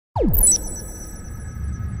We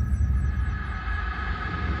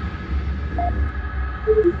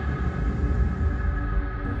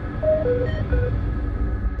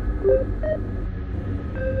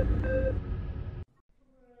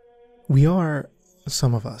are,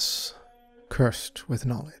 some of us, cursed with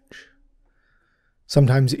knowledge.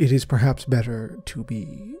 Sometimes it is perhaps better to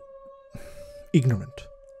be ignorant.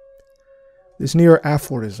 This near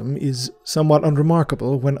aphorism is somewhat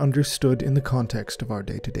unremarkable when understood in the context of our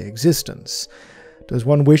day-to-day existence. Does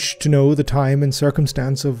one wish to know the time and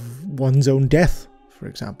circumstance of one's own death, for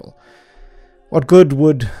example? What good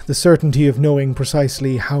would the certainty of knowing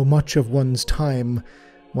precisely how much of one's time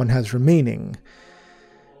one has remaining?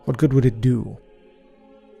 What good would it do?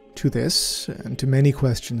 To this, and to many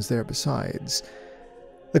questions there besides,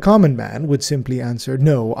 the common man would simply answer,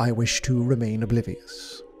 "No, I wish to remain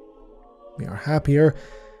oblivious." We are happier,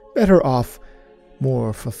 better off,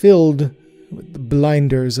 more fulfilled, with the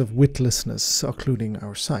blinders of witlessness occluding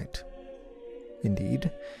our sight. Indeed,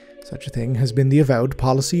 such a thing has been the avowed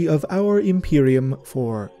policy of our Imperium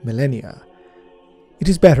for millennia. It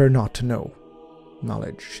is better not to know.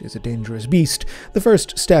 Knowledge is a dangerous beast, the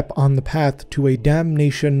first step on the path to a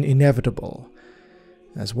damnation inevitable,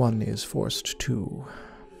 as one is forced to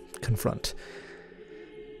confront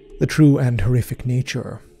the true and horrific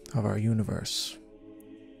nature of our universe.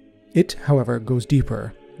 It, however, goes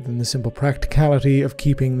deeper than the simple practicality of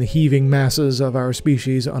keeping the heaving masses of our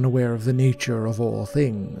species unaware of the nature of all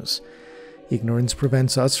things. Ignorance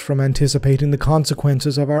prevents us from anticipating the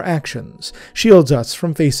consequences of our actions, shields us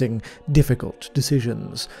from facing difficult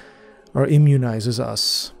decisions, or immunizes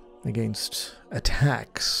us against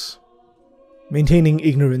attacks. Maintaining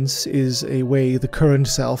ignorance is a way the current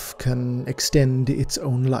self can extend its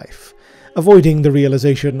own life, avoiding the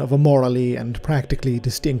realization of a morally and practically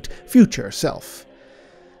distinct future self.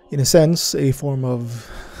 In a sense, a form of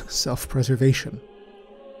self-preservation.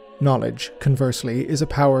 Knowledge, conversely, is a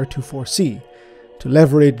power to foresee, to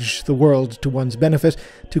leverage the world to one's benefit,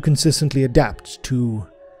 to consistently adapt, to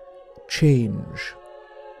change.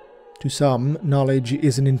 To some, knowledge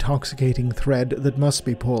is an intoxicating thread that must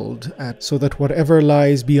be pulled at so that whatever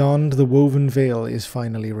lies beyond the woven veil is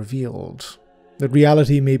finally revealed, that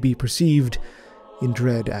reality may be perceived in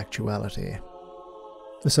dread actuality.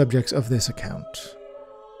 The subjects of this account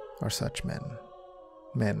are such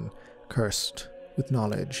men cursed with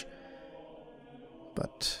knowledge,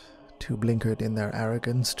 but too blinkered in their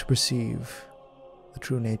arrogance to perceive the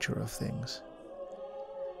true nature of things.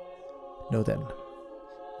 Know then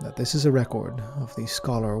that this is a record of the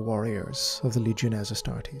scholar warriors of the Legion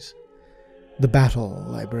Astartes, the battle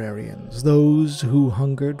librarians, those who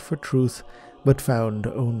hungered for truth but found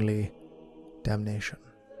only damnation.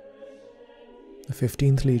 The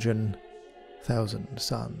 15th Legion, 1,000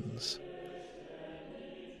 Suns.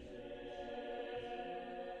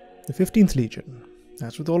 The 15th Legion,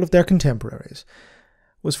 as with all of their contemporaries,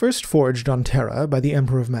 was first forged on Terra by the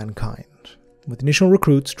Emperor of Mankind, with initial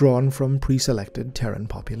recruits drawn from pre-selected Terran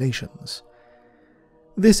populations.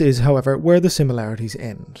 This is, however, where the similarities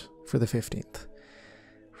end for the 15th.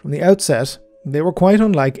 From the outset, they were quite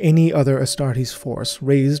unlike any other Astartes force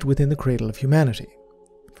raised within the cradle of humanity.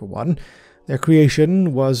 For one, their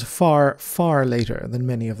creation was far, far later than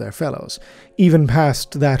many of their fellows, even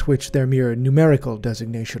past that which their mere numerical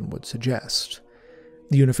designation would suggest.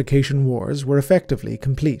 The unification wars were effectively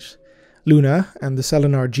complete. Luna and the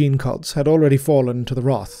Selenar gene cults had already fallen to the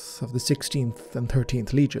wrath of the 16th and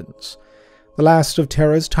 13th Legions. The last of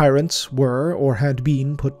Terra's tyrants were, or had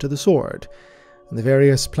been, put to the sword, and the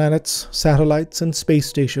various planets, satellites, and space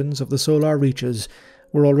stations of the solar reaches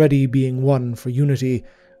were already being won for unity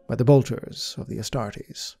by the bolters of the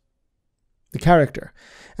Astartes. The character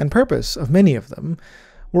and purpose of many of them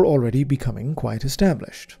were already becoming quite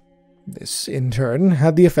established. This, in turn,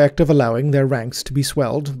 had the effect of allowing their ranks to be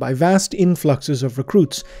swelled by vast influxes of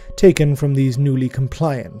recruits taken from these newly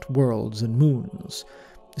compliant worlds and moons,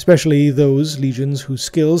 especially those legions whose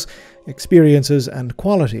skills, experiences, and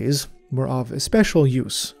qualities were of especial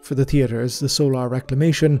use for the theaters the solar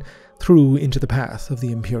reclamation threw into the path of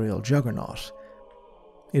the imperial juggernaut.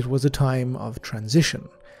 It was a time of transition.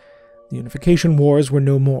 The unification wars were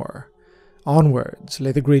no more. Onwards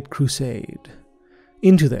lay the Great Crusade.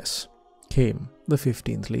 Into this came the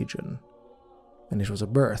 15th Legion, and it was a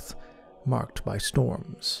birth marked by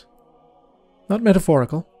storms. Not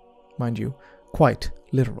metaphorical, mind you, quite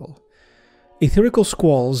literal. Etherical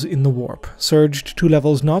squalls in the warp surged to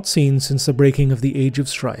levels not seen since the breaking of the Age of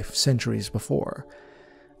Strife centuries before.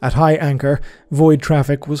 At high anchor, void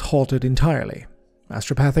traffic was halted entirely.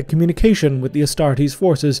 Astropathic communication with the Astartes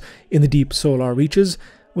forces in the deep solar reaches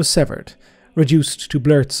was severed, reduced to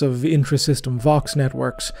blurts of intra-system Vox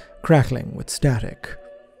networks crackling with static.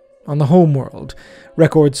 On the homeworld,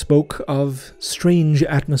 records spoke of strange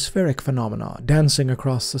atmospheric phenomena dancing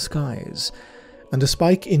across the skies, and a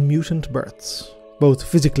spike in mutant births, both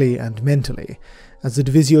physically and mentally, as the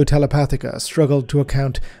Divisio Telepathica struggled to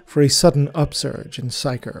account for a sudden upsurge in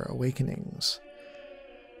psyker awakenings.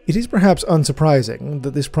 It is perhaps unsurprising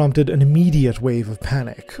that this prompted an immediate wave of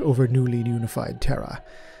panic over newly unified Terra,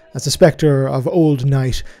 as the spectre of old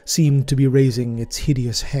night seemed to be raising its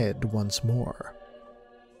hideous head once more.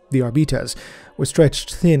 The Arbites were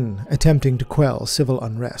stretched thin, attempting to quell civil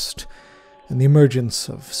unrest, and the emergence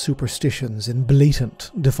of superstitions in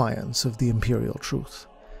blatant defiance of the imperial truth.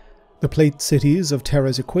 The plate cities of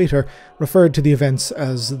Terra's equator referred to the events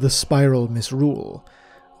as the Spiral Misrule,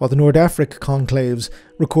 while the Nordafric conclaves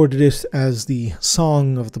recorded it as the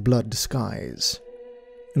Song of the Blood Skies.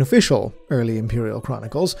 In official early imperial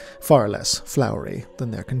chronicles, far less flowery than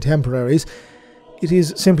their contemporaries, it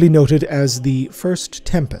is simply noted as the First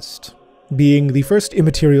Tempest, being the first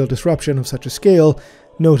immaterial disruption of such a scale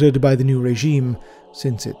noted by the new regime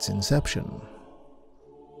since its inception.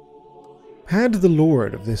 Had the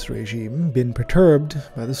lord of this regime been perturbed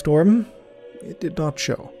by the storm, it did not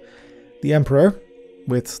show. The emperor,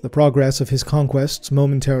 with the progress of his conquests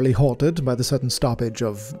momentarily halted by the sudden stoppage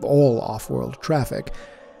of all off-world traffic,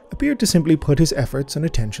 appeared to simply put his efforts and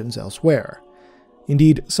attentions elsewhere.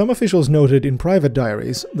 Indeed, some officials noted in private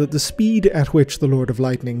diaries that the speed at which the Lord of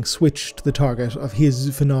Lightning switched the target of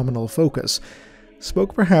his phenomenal focus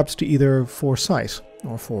spoke perhaps to either foresight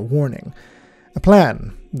or forewarning, a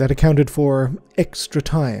plan that accounted for extra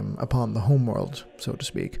time upon the homeworld, so to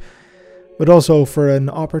speak, but also for an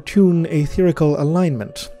opportune aetherical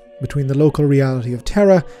alignment between the local reality of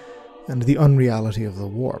Terra and the unreality of the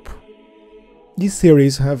warp. These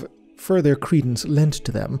theories have further credence lent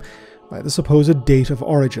to them by the supposed date of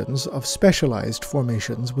origins of specialized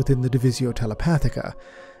formations within the Divisio Telepathica,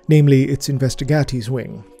 namely its Investigatis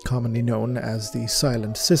wing, commonly known as the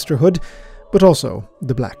Silent Sisterhood, but also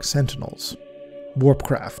the Black Sentinels.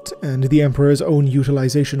 Warpcraft, and the Emperor's own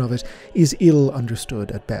utilization of it, is ill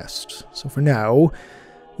understood at best, so for now,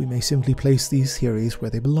 we may simply place these theories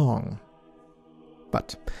where they belong.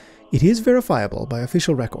 But it is verifiable by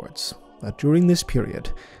official records that during this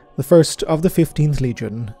period, the first of the 15th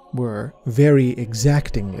Legion were very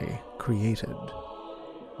exactingly created.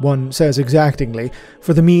 One says exactingly,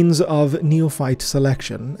 for the means of neophyte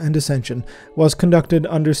selection and ascension was conducted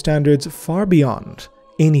under standards far beyond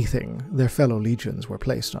anything their fellow legions were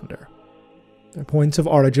placed under. Their points of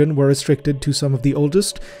origin were restricted to some of the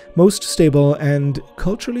oldest, most stable, and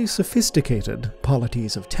culturally sophisticated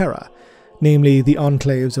polities of Terra, namely the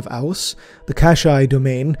enclaves of Aus, the Kashai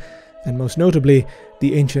domain, and most notably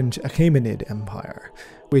the ancient Achaemenid Empire,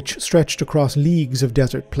 which stretched across leagues of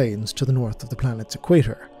desert plains to the north of the planet's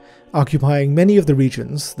equator, occupying many of the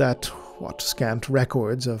regions that, what scant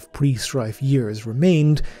records of pre-strife years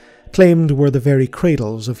remained, claimed were the very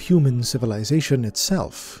cradles of human civilization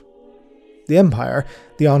itself. The Empire,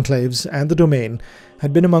 the Enclaves, and the Domain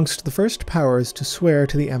had been amongst the first powers to swear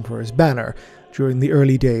to the Emperor's banner during the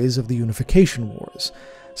early days of the Unification Wars,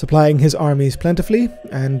 supplying his armies plentifully,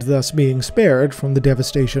 and thus being spared from the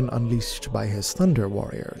devastation unleashed by his Thunder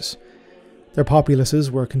Warriors. Their populaces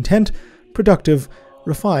were content, productive,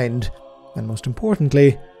 refined, and most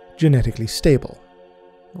importantly, genetically stable.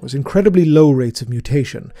 There was incredibly low rates of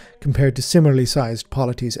mutation compared to similarly sized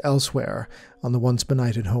polities elsewhere on the once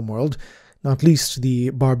benighted homeworld, not least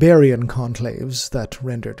the barbarian conclaves that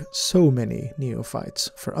rendered so many neophytes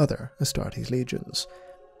for other Astartes legions.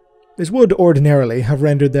 This would ordinarily have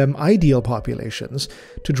rendered them ideal populations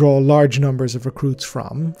to draw large numbers of recruits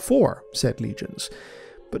from for said legions,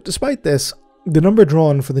 but despite this, the number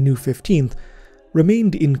drawn for the new 15th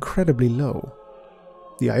remained incredibly low.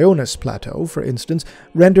 The Ionis Plateau, for instance,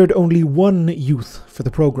 rendered only one youth for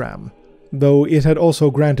the program, though it had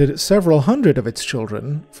also granted several hundred of its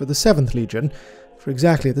children for the 7th Legion for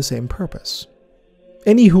exactly the same purpose.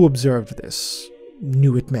 Any who observed this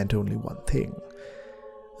knew it meant only one thing.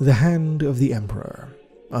 The hand of the Emperor,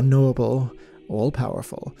 unknowable,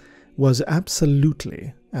 all-powerful, was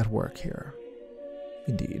absolutely at work here.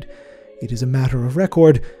 Indeed, it is a matter of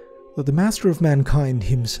record that the Master of Mankind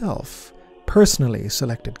himself personally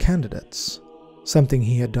selected candidates, something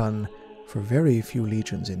he had done for very few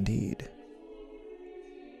legions indeed.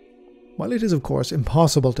 While it is of course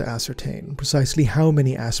impossible to ascertain precisely how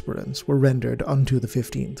many aspirants were rendered unto the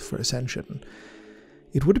 15th for ascension,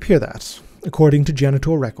 it would appear that, according to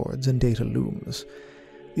genital records and data looms,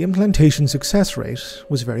 the implantation success rate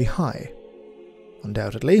was very high.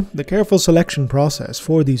 Undoubtedly, the careful selection process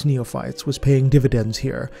for these neophytes was paying dividends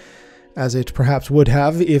here, as it perhaps would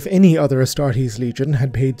have if any other Astartes legion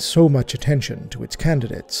had paid so much attention to its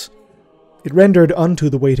candidates. It rendered unto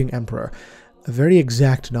the waiting emperor a very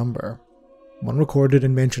exact number, one recorded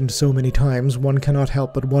and mentioned so many times one cannot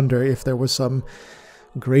help but wonder if there was some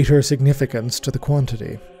greater significance to the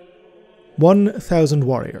quantity. 1,000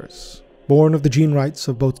 warriors, born of the gene rights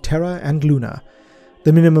of both Terra and Luna,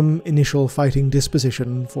 the minimum initial fighting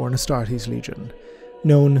disposition for an Astartes legion,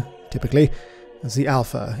 known, typically, as the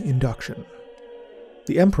Alpha Induction.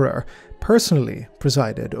 The Emperor personally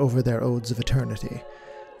presided over their Odes of Eternity,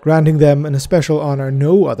 granting them an especial honor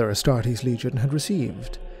no other Astartes legion had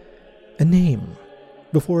received. A name,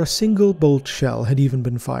 before a single bolt shell had even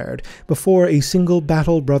been fired, before a single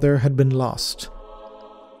battle brother had been lost.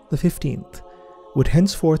 The 15th would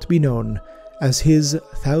henceforth be known as his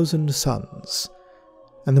 1,000 sons,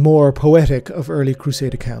 and the more poetic of early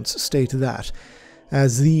Crusade accounts state that,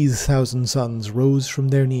 as these 1,000 sons rose from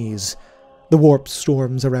their knees, the warped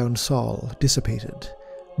storms around Saul dissipated,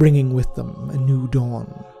 bringing with them a new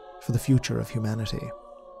dawn for the future of humanity.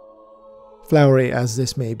 Flowery as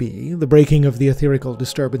this may be, the breaking of the etherical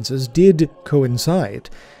disturbances did coincide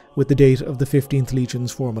with the date of the 15th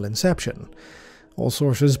Legion's formal inception, all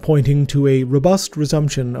sources pointing to a robust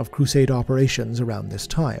resumption of Crusade operations around this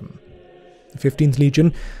time. The 15th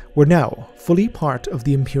Legion were now fully part of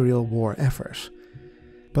the Imperial war effort,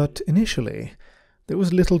 but initially there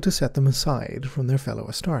was little to set them aside from their fellow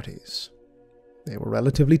Astartes. They were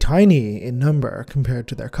relatively tiny in number compared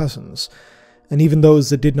to their cousins, and even those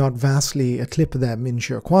that did not vastly eclipse them in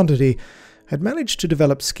sheer quantity had managed to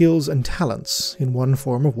develop skills and talents in one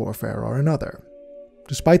form of warfare or another.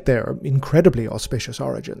 Despite their incredibly auspicious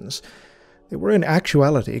origins, they were in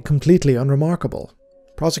actuality completely unremarkable,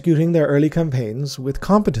 prosecuting their early campaigns with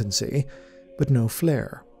competency, but no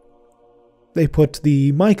flair. They put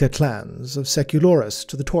the Mica clans of Secularis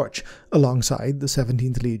to the torch alongside the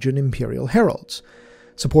 17th Legion Imperial Heralds,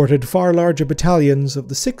 supported far larger battalions of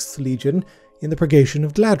the 6th Legion in the purgation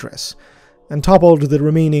of Gladris, and toppled the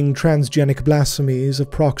remaining transgenic blasphemies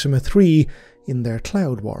of Proxima III in their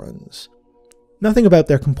Cloud Warrens. Nothing about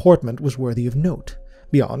their comportment was worthy of note,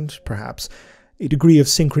 beyond, perhaps, a degree of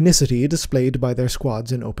synchronicity displayed by their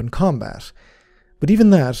squads in open combat, but even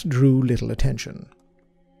that drew little attention.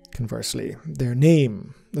 Conversely, their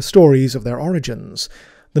name, the stories of their origins,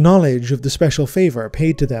 the knowledge of the special favor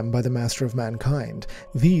paid to them by the Master of Mankind,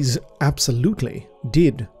 these absolutely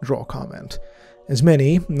did draw comment, as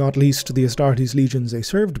many, not least the Astartes legions they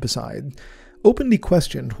served beside, openly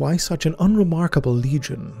questioned why such an unremarkable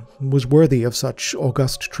legion was worthy of such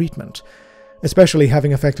august treatment, especially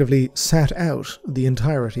having effectively sat out the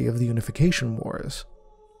entirety of the Unification Wars.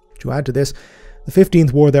 To add to this, the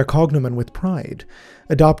 15th wore their cognomen with pride,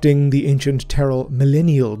 adopting the ancient Terral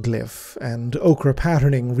millennial glyph and ochre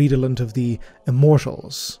patterning redolent of the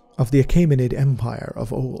immortals of the Achaemenid Empire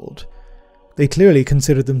of old. They clearly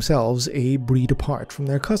considered themselves a breed apart from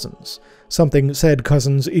their cousins, something said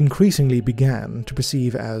cousins increasingly began to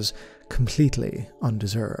perceive as completely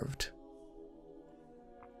undeserved.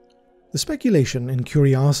 The speculation and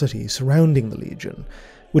curiosity surrounding the Legion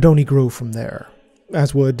would only grow from there,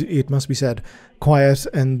 as would, it must be said, quiet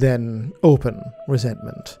and then open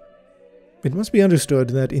resentment. It must be understood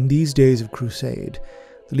that in these days of Crusade,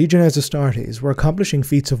 the Legiones Astartes were accomplishing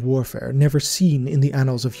feats of warfare never seen in the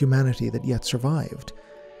annals of humanity that yet survived.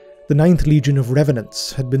 The 9th Legion of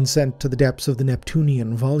Revenants had been sent to the depths of the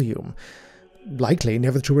Neptunian volume, likely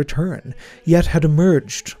never to return, yet had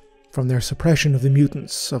emerged from their suppression of the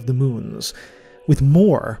mutants of the moons, with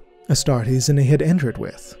more Astartes than they had entered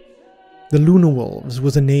with. The Lunawolves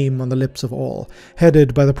was a name on the lips of all,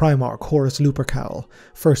 headed by the Primarch Horus Lupercal,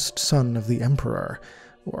 first son of the Emperor,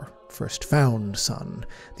 or first found son,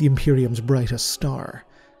 the Imperium's brightest star.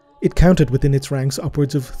 It counted within its ranks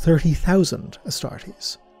upwards of 30,000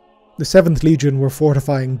 Astartes. The 7th Legion were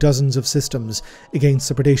fortifying dozens of systems against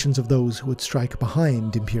the predations of those who would strike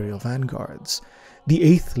behind Imperial vanguards. The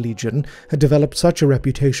 8th Legion had developed such a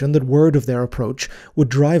reputation that word of their approach would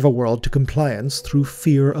drive a world to compliance through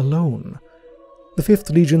fear alone. The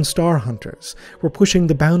 5th Legion Star Hunters were pushing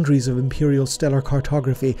the boundaries of Imperial stellar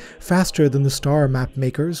cartography faster than the star map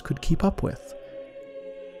makers could keep up with.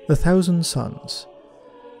 The 1,000 Sons,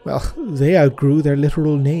 well, they outgrew their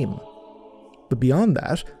literal name. But beyond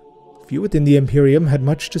that, few within the Imperium had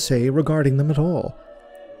much to say regarding them at all.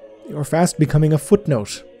 They were fast becoming a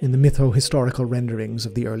footnote in the mytho-historical renderings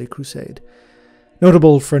of the early Crusade,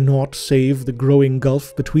 notable for naught save the growing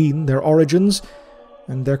gulf between their origins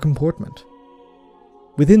and their comportment.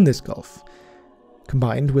 Within this gulf,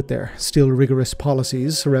 combined with their still rigorous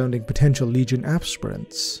policies surrounding potential Legion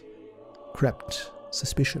aspirants, crept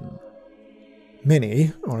suspicion.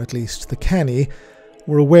 Many, or at least the canny,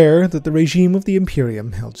 were aware that the regime of the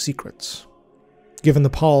Imperium held secrets. Given the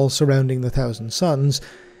pall surrounding the Thousand Sons,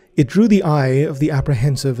 it drew the eye of the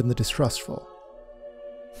apprehensive and the distrustful.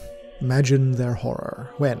 Imagine their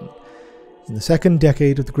horror when, in the second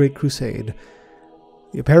decade of the Great Crusade,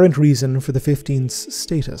 the apparent reason for the 15th's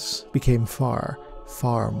status became far,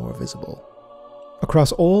 far more visible.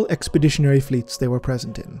 Across all expeditionary fleets they were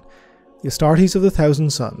present in, the Astartes of the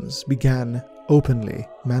Thousand Sons began openly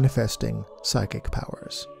manifesting psychic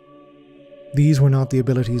powers. These were not the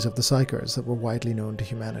abilities of the Psykers that were widely known to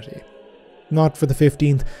humanity. Not for the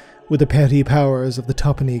 15th were the petty powers of the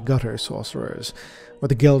tuppenny gutter sorcerers, or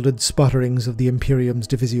the gilded sputterings of the Imperium's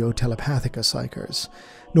Divisio Telepathica Psykers,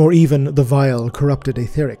 nor even the vile, corrupted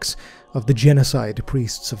etherics of the genocide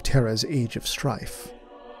priests of Terra's Age of Strife.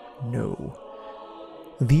 No.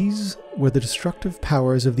 These were the destructive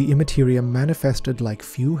powers of the Immaterium manifested like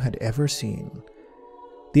few had ever seen.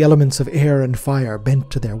 The elements of air and fire bent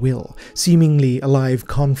to their will, seemingly alive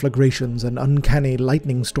conflagrations and uncanny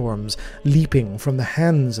lightning storms leaping from the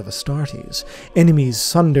hands of Astartes, enemies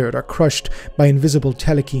sundered or crushed by invisible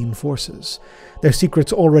telekine forces, their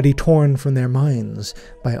secrets already torn from their minds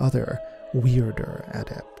by other, weirder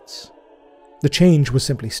adepts. The change was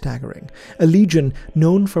simply staggering. A legion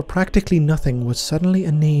known for practically nothing was suddenly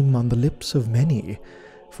a name on the lips of many,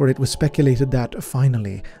 for it was speculated that,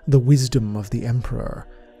 finally, the wisdom of the Emperor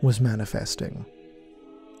was manifesting.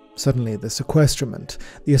 Suddenly the sequestrament,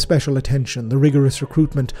 the especial attention, the rigorous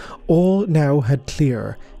recruitment, all now had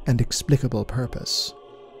clear and explicable purpose.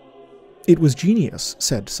 It was genius,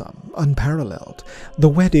 said some, unparalleled, the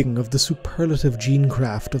wedding of the superlative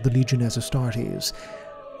genecraft of the Legiones Astartes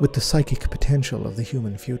with the psychic potential of the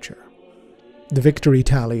human future. The victory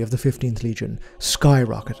tally of the 15th Legion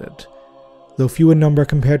skyrocketed. Though few in number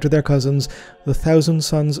compared to their cousins, the Thousand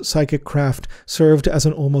Sons' psychic craft served as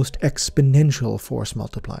an almost exponential force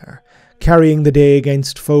multiplier, carrying the day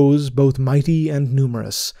against foes both mighty and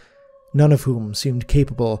numerous, none of whom seemed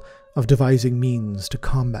capable of devising means to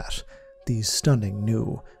combat these stunning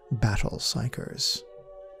new battle psychers.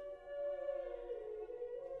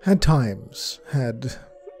 Had times, had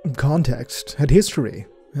context, had history,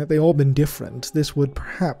 had they all been different, this would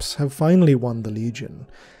perhaps have finally won the Legion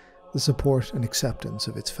the support and acceptance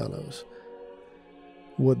of its fellows.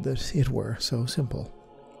 Would that it were so simple.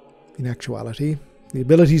 In actuality, the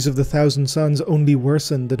abilities of the Thousand Sons only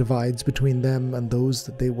worsened the divides between them and those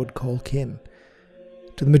that they would call kin.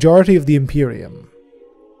 To the majority of the Imperium,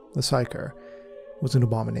 the Psyker was an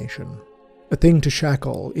abomination, a thing to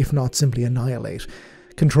shackle, if not simply annihilate,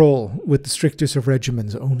 control with the strictest of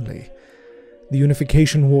regimens only. The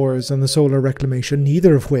Unification Wars and the Solar Reclamation,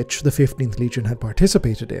 neither of which the 15th Legion had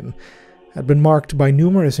participated in, had been marked by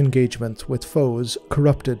numerous engagements with foes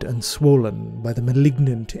corrupted and swollen by the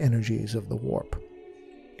malignant energies of the warp.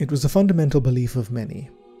 It was a fundamental belief of many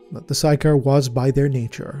that the Psyker was by their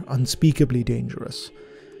nature unspeakably dangerous,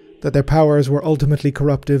 that their powers were ultimately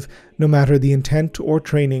corruptive no matter the intent or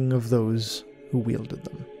training of those who wielded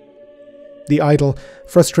them. The idle,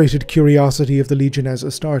 frustrated curiosity of the Legiones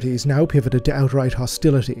Astartes now pivoted to outright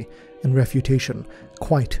hostility and refutation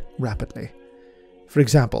quite rapidly. For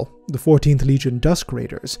example, the 14th Legion Dusk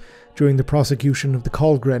Raiders, during the prosecution of the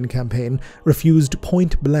Kolgren campaign, refused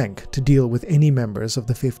point-blank to deal with any members of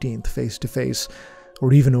the 15th face-to-face,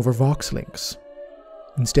 or even over Vox links.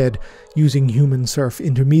 Instead, using human serf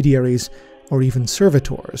intermediaries, or even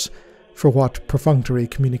servitors, for what perfunctory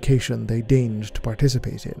communication they deigned to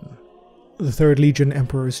participate in. The 3rd Legion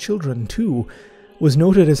Emperor's Children, too, was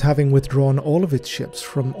noted as having withdrawn all of its ships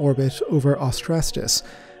from orbit over Ostrastis,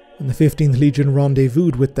 and the 15th Legion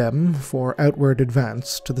rendezvoused with them for outward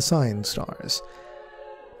advance to the Sign Stars.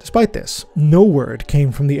 Despite this, no word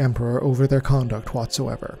came from the Emperor over their conduct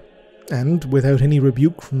whatsoever, and without any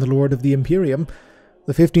rebuke from the Lord of the Imperium,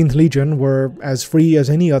 the 15th Legion were as free as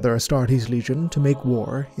any other Astartes Legion to make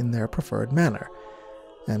war in their preferred manner.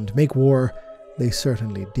 And make war they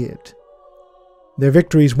certainly did. Their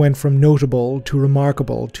victories went from notable to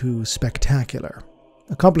remarkable to spectacular,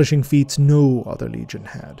 accomplishing feats no other legion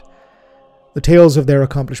had. The tales of their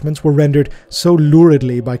accomplishments were rendered so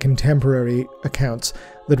luridly by contemporary accounts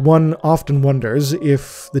that one often wonders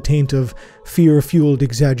if the taint of fear-fueled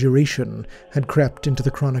exaggeration had crept into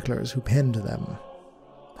the chroniclers who penned them.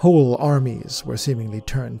 Whole armies were seemingly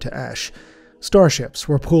turned to ash. Starships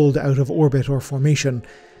were pulled out of orbit or formation.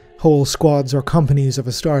 Whole squads or companies of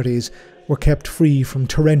Astartes were kept free from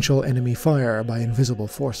torrential enemy fire by invisible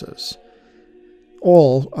forces.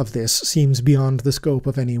 All of this seems beyond the scope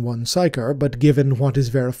of any one psyker, but given what is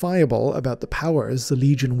verifiable about the powers the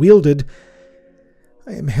Legion wielded,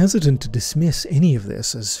 I am hesitant to dismiss any of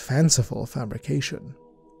this as fanciful fabrication.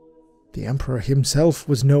 The Emperor himself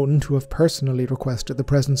was known to have personally requested the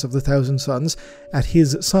presence of the Thousand Sons at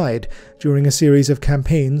his side during a series of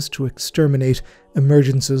campaigns to exterminate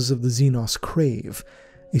emergences of the Xenos Crave,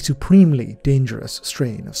 a supremely dangerous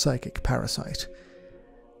strain of psychic parasite.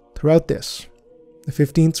 Throughout this, the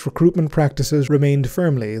 15th's recruitment practices remained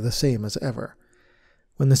firmly the same as ever.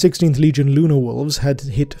 When the 16th Legion Luna Wolves had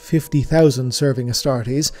hit 50,000 serving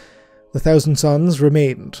Astartes, the Thousand Sons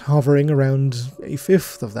remained hovering around a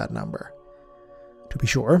fifth of that number. To be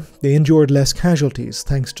sure, they endured less casualties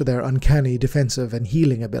thanks to their uncanny defensive and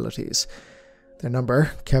healing abilities. Their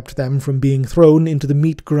number kept them from being thrown into the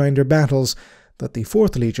meat-grinder battles that the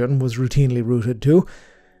 4th Legion was routinely routed to,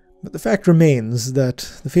 but the fact remains that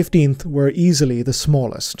the 15th were easily the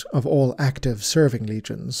smallest of all active serving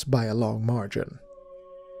legions by a long margin.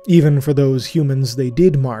 Even for those humans they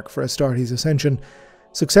did mark for Astartes' ascension,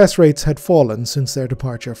 success rates had fallen since their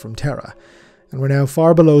departure from Terra, and were now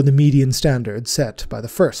far below the median standard set by the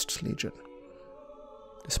 1st Legion.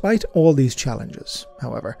 Despite all these challenges,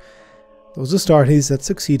 however, those Astartes that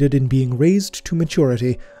succeeded in being raised to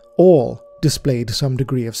maturity all displayed some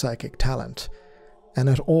degree of psychic talent, and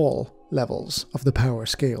at all levels of the power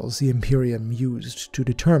scales the Imperium used to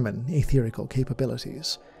determine etherical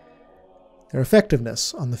capabilities. Their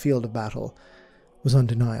effectiveness on the field of battle was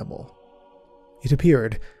undeniable. It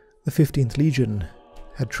appeared the 15th Legion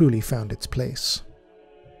had truly found its place.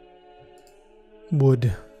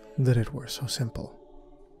 Would that it were so simple.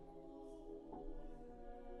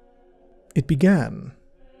 It began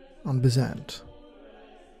on Byzant,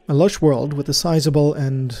 a lush world with a sizable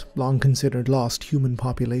and long-considered lost human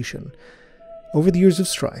population. Over the years of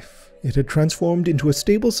strife, it had transformed into a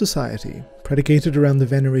stable society predicated around the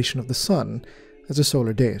veneration of the sun as a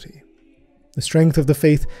solar deity. The strength of the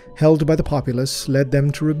faith held by the populace led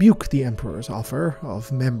them to rebuke the Emperor's offer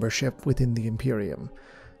of membership within the Imperium,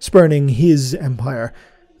 spurning his empire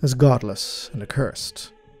as godless and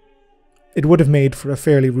accursed. It would have made for a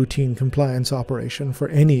fairly routine compliance operation for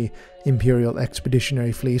any Imperial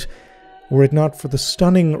expeditionary fleet, were it not for the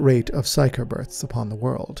stunning rate of psyker births upon the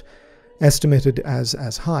world, estimated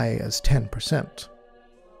as high as 10%.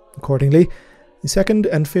 Accordingly, the 2nd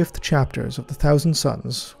and 5th chapters of the Thousand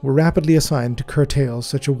Sons were rapidly assigned to curtail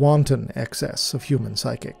such a wanton excess of human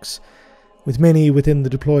psychics, with many within the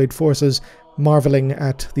deployed forces marveling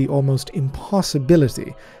at the almost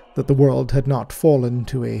impossibility that the world had not fallen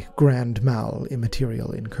to a grand mal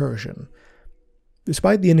immaterial incursion.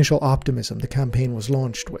 Despite the initial optimism the campaign was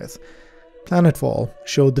launched with, planetfall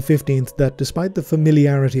showed the 15th that despite the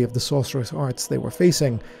familiarity of the sorcerous arts they were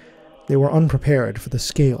facing, they were unprepared for the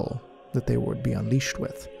scale that they would be unleashed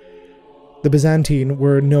with. The Byzantine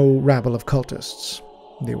were no rabble of cultists.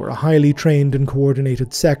 They were a highly trained and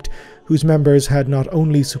coordinated sect whose members had not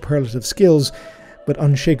only superlative skills, but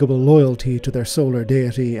unshakable loyalty to their solar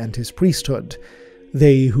deity and his priesthood,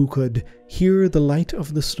 they who could hear the light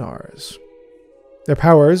of the stars. Their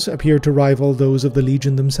powers appeared to rival those of the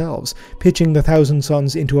Legion themselves, pitching the Thousand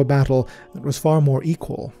Sons into a battle that was far more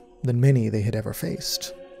equal than many they had ever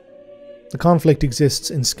faced. The conflict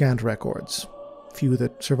exists in scant records, few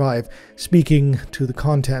that survive, speaking to the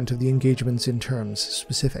content of the engagements in terms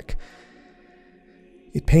specific.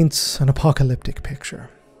 It paints an apocalyptic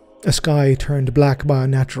picture. A sky turned black by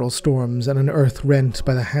unnatural storms and an earth rent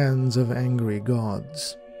by the hands of angry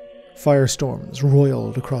gods. Firestorms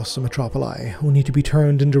roiled across the metropoli, only to be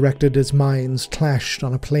turned and directed as minds clashed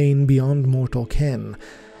on a plane beyond mortal ken,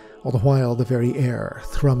 all the while the very air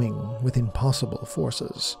thrumming with impossible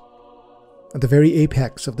forces. At the very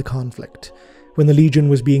apex of the conflict, when the Legion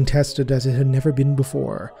was being tested as it had never been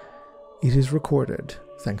before, it is recorded,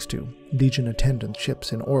 thanks to Legion attendant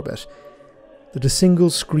ships in orbit, that a single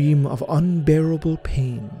scream of unbearable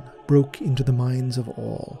pain broke into the minds of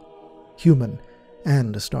all, human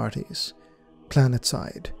and Astartes,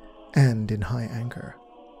 planetside and in high anchor.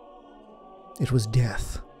 It was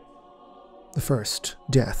death, the first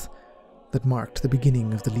death that marked the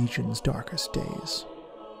beginning of the Legion's darkest days.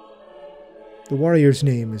 The warrior's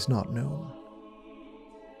name is not known.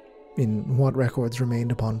 In what records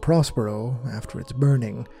remained upon Prospero after its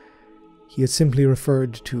burning, he is simply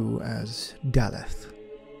referred to as Daleth.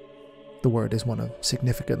 The word is one of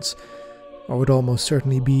significance, or would almost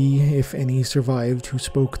certainly be if any survived who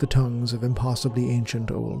spoke the tongues of impossibly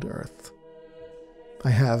ancient old Earth. I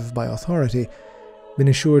have, by authority, been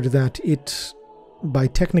assured that it, by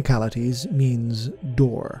technicalities, means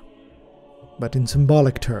door, but in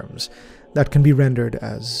symbolic terms, that can be rendered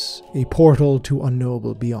as a portal to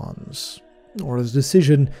unknowable beyonds, or as a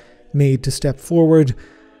decision made to step forward,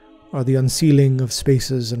 or the unsealing of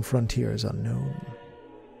spaces and frontiers unknown.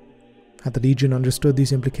 Had the Legion understood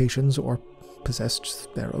these implications, or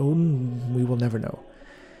possessed their own, we will never know.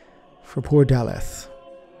 For poor Daleth,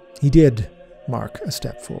 he did mark a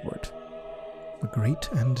step forward, a great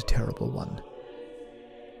and terrible one.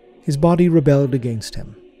 His body rebelled against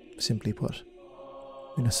him, simply put.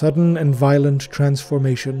 In a sudden and violent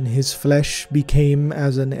transformation, his flesh became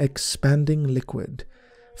as an expanding liquid,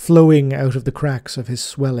 flowing out of the cracks of his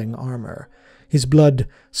swelling armor, his blood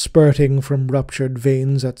spurting from ruptured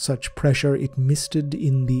veins at such pressure it misted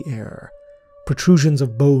in the air, protrusions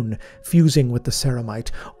of bone fusing with the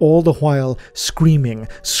ceramite, all the while screaming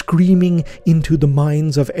into the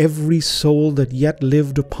minds of every soul that yet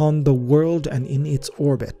lived upon the world and in its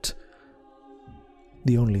orbit.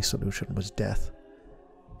 The only solution was death.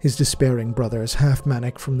 His despairing brothers,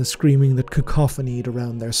 half-manic from the screaming that cacophonied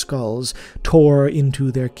around their skulls, tore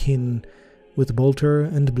into their kin with bolter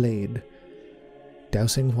and blade,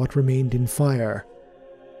 dousing what remained in fire,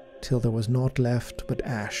 till there was naught left but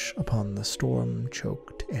ash upon the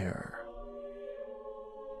storm-choked air.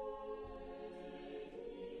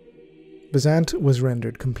 Bazant was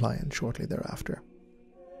rendered compliant shortly thereafter.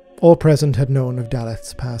 All present had known of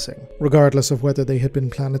Daleth's passing, regardless of whether they had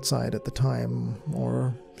been planetside at the time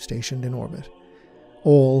or stationed in orbit.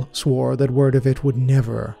 All swore that word of it would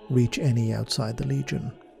never reach any outside the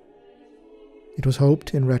Legion. It was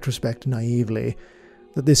hoped, in retrospect naively,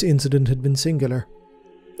 that this incident had been singular,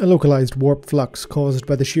 a localized warp flux caused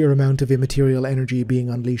by the sheer amount of immaterial energy being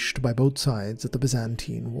unleashed by both sides of the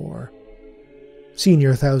Byzantine War.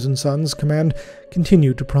 Senior Thousand Sons Command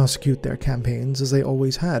continued to prosecute their campaigns as they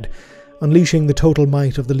always had, unleashing the total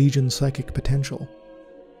might of the Legion's psychic potential.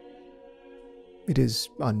 It is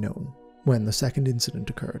unknown when the second incident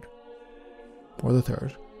occurred, or the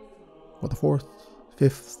third, or the fourth,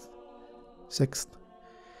 fifth, sixth.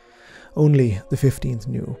 Only the 15th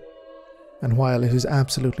knew, and while it is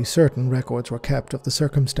absolutely certain records were kept of the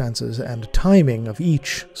circumstances and timing of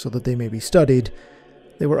each so that they may be studied,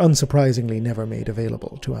 they were unsurprisingly never made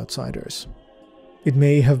available to outsiders. It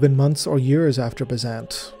may have been months or years after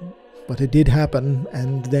Bazant, but it did happen,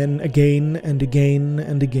 and then again and again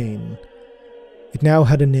and again. It now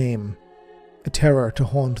had a name, a terror to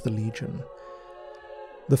haunt the Legion.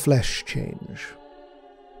 The flesh change.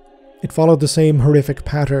 It followed the same horrific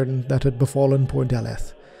pattern that had befallen poor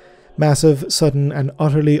Daleth. Massive, sudden, and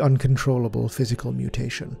utterly uncontrollable physical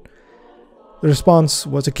mutation. The response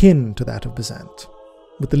was akin to that of Bazant,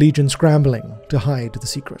 with the Legion scrambling to hide the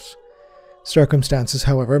secret. Circumstances,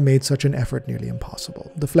 however, made such an effort nearly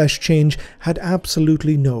impossible. The flesh change had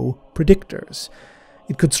absolutely no predictors.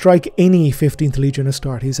 It could strike any 15th Legion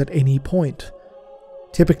Astartes at any point.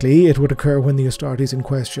 Typically, it would occur when the Astartes in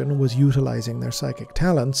question was utilizing their psychic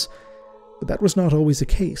talents, but that was not always the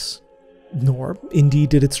case. Nor, indeed,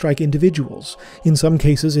 did it strike individuals. In some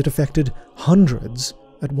cases, it affected hundreds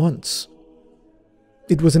at once.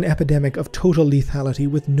 It was an epidemic of total lethality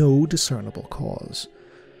with no discernible cause.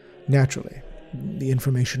 Naturally, the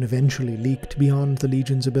information eventually leaked beyond the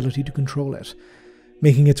Legion's ability to control it,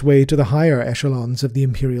 making its way to the higher echelons of the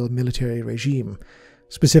imperial military regime,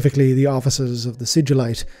 specifically the offices of the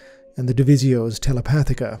Sigillite and the Divisios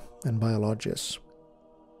Telepathica and Biologius.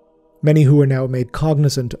 Many who were now made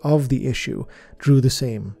cognizant of the issue drew the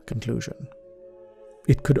same conclusion.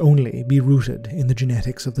 It could only be rooted in the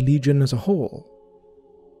genetics of the Legion as a whole.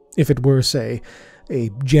 If it were, say, a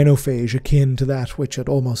genophage akin to that which had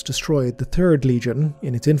almost destroyed the Third Legion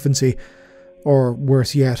in its infancy, or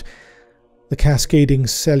worse yet, the cascading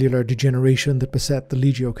cellular degeneration that beset the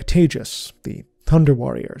Legio Contagious, the Thunder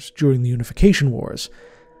Warriors, during the Unification Wars,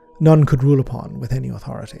 none could rule upon with any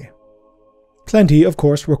authority. Plenty, of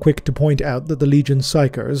course, were quick to point out that the Legion's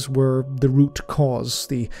psychers were the root cause,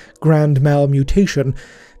 the grand malmutation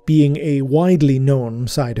being a widely known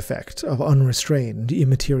side effect of unrestrained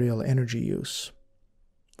immaterial energy use.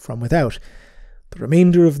 From without, the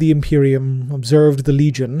remainder of the Imperium observed the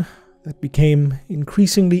Legion that became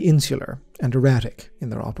increasingly insular and erratic in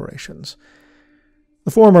their operations.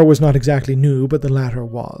 The former was not exactly new, but the latter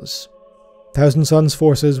was. Thousand Sons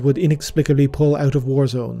forces would inexplicably pull out of war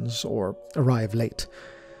zones or arrive late.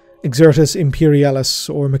 Exertus Imperialis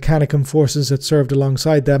or Mechanicum forces that served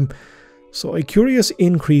alongside them saw a curious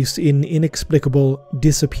increase in inexplicable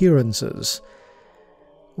disappearances.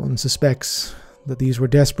 One suspects that these were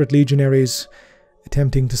desperate legionaries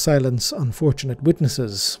attempting to silence unfortunate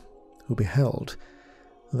witnesses who beheld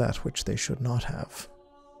that which they should not have.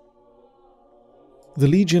 The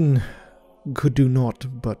Legion could do naught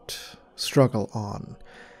but struggle on,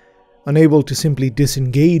 unable to simply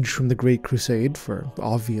disengage from the Great Crusade for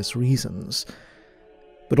obvious reasons,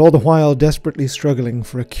 but all the while desperately struggling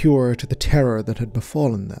for a cure to the terror that had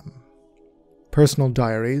befallen them. Personal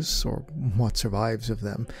diaries, or what survives of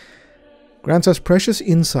them, grants us precious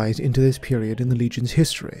insight into this period in the Legion's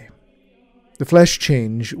history. The flesh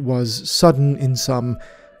change was sudden in some,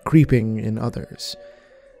 creeping in others.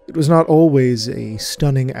 It was not always a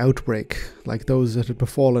stunning outbreak like those that had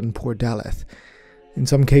befallen poor Daleth. In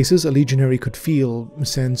some cases, a legionary could feel,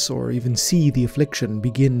 sense, or even see the affliction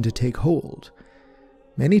begin to take hold.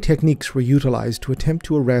 Many techniques were utilized to attempt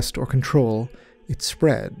to arrest or control its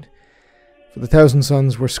spread. For the Thousand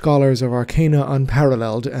Sons were scholars of arcana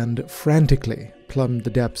unparalleled and frantically plumbed the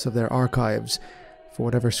depths of their archives for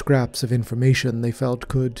whatever scraps of information they felt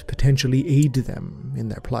could potentially aid them in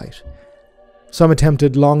their plight. Some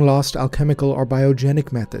attempted long-lost alchemical or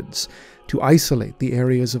biogenic methods to isolate the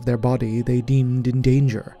areas of their body they deemed in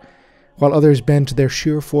danger, while others bent their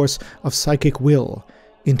sheer force of psychic will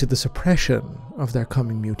into the suppression of their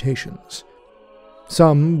coming mutations.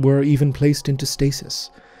 Some were even placed into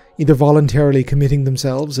stasis, either voluntarily committing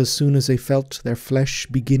themselves as soon as they felt their flesh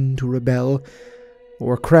begin to rebel,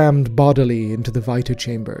 or crammed bodily into the vita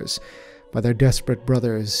chambers by their desperate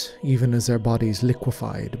brothers, even as their bodies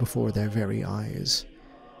liquefied before their very eyes.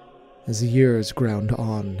 As the years ground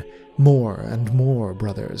on, more and more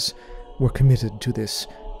brothers were committed to this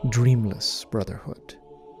dreamless brotherhood.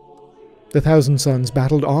 The Thousand Sons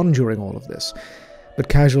battled on during all of this, but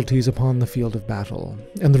casualties upon the field of battle,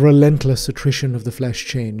 and the relentless attrition of the flesh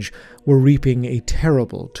change, were reaping a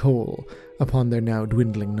terrible toll upon their now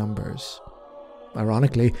dwindling numbers.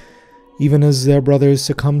 Ironically, even as their brothers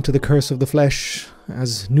succumbed to the curse of the flesh,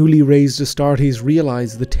 as newly raised Astartes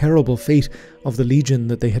realized the terrible fate of the legion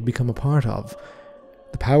that they had become a part of,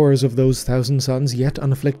 the powers of those Thousand Sons, yet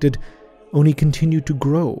unafflicted, only continued to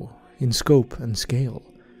grow in scope and scale.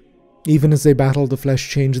 Even as they battled the flesh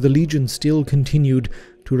change, the Legion still continued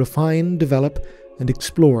to refine, develop, and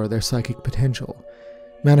explore their psychic potential,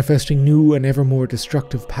 manifesting new and ever more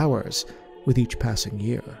destructive powers with each passing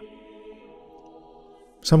year.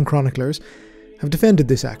 Some chroniclers have defended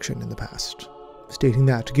this action in the past, stating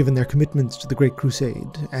that, given their commitments to the Great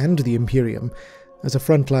Crusade and the Imperium as a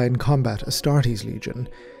frontline combat Astartes Legion,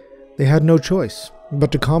 they had no choice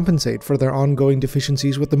but to compensate for their ongoing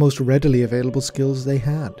deficiencies with the most readily available skills they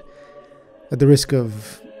had. At the risk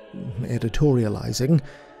of editorializing,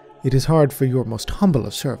 it is hard for your most humble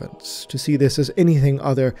of servants to see this as anything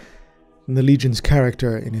other than the Legion's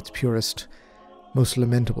character in its purest, most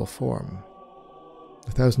lamentable form.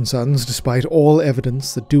 The Thousand Sons, despite all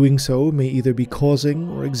evidence that doing so may either be causing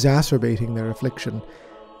or exacerbating their affliction,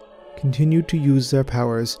 continued to use their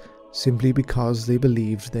powers simply because they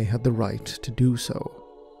believed they had the right to do so.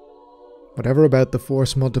 Whatever about the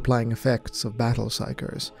force-multiplying effects of battle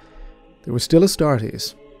psychers, they were still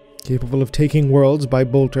Astartes, capable of taking worlds by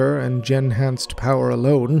bolter and gen-hanced power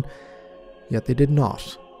alone, yet they did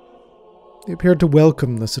not. They appeared to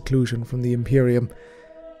welcome the seclusion from the Imperium,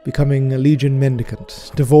 becoming a legion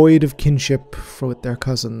mendicant, devoid of kinship with their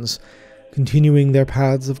cousins, continuing their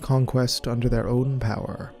paths of conquest under their own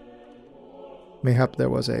power. Mayhap there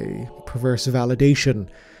was a perverse validation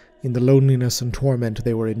in the loneliness and torment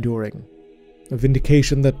they were enduring, a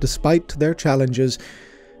vindication that despite their challenges,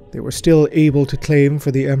 they were still able to claim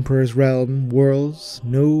for the Emperor's realm worlds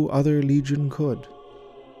no other legion could.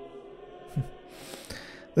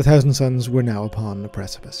 The Thousand Sons were now upon a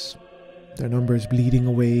precipice, their numbers bleeding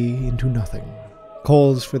away into nothing,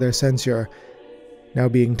 calls for their censure now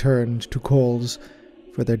being turned to calls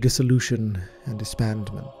for their dissolution and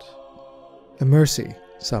disbandment. A mercy,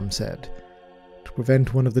 some said, to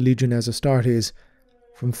prevent one of the Legionnaires Astartes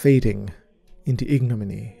from fading into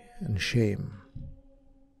ignominy and shame.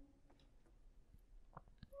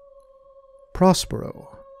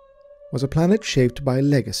 Prospero was a planet shaped by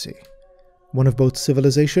legacy, one of both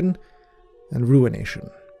civilization and ruination.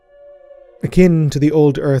 Akin to the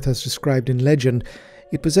old Earth as described in legend,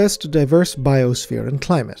 it possessed a diverse biosphere and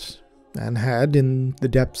climate, and had, in the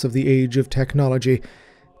depths of the Age of Technology,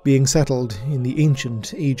 being settled in the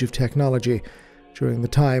ancient Age of Technology during the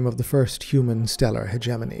time of the first human stellar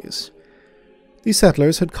hegemonies. These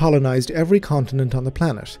settlers had colonized every continent on the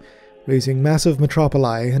planet, raising massive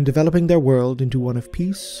metropoli and developing their world into one of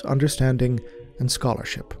peace, understanding, and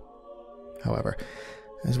scholarship. However,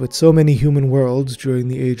 as with so many human worlds during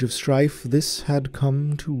the Age of Strife, this had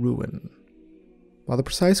come to ruin. While the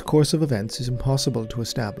precise course of events is impossible to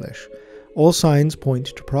establish, all signs point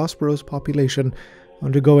to Prospero's population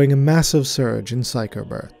undergoing a massive surge in psyker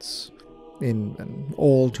births, in an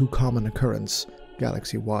all-too-common occurrence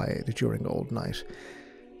galaxy-wide during Old Night.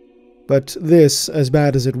 But this, as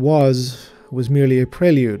bad as it was merely a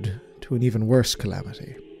prelude to an even worse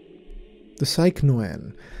calamity. The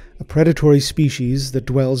Psychnoen, a predatory species that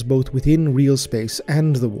dwells both within real space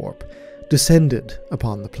and the warp, descended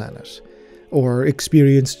upon the planet, or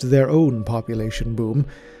experienced their own population boom,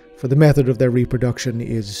 for the method of their reproduction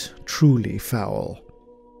is truly foul.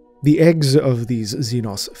 The eggs of these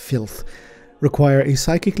Xenos filth require a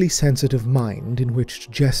psychically sensitive mind in which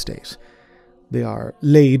to gestate. They are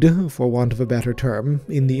laid, for want of a better term,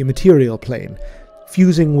 in the immaterial plane,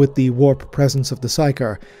 fusing with the warp presence of the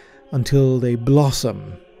psyker until they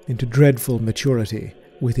blossom into dreadful maturity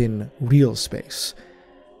within real space.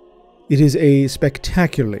 It is a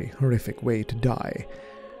spectacularly horrific way to die,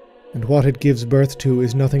 and what it gives birth to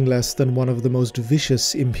is nothing less than one of the most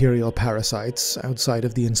vicious imperial parasites outside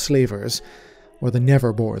of the enslavers, or the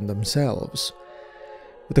never-born themselves.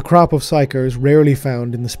 With a crop of psychers rarely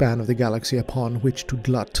found in the span of the galaxy upon which to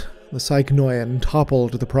glut, the Psychnoen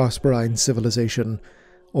toppled the Prosperine civilization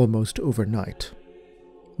almost overnight.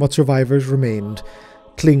 What survivors remained,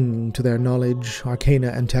 clinging to their knowledge, arcana,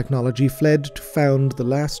 and technology, fled to found the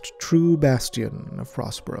last true bastion of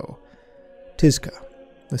Prospero, Tizca,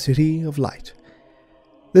 the City of Light.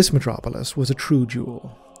 This metropolis was a true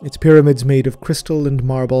jewel, its pyramids made of crystal and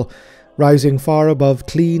marble, rising far above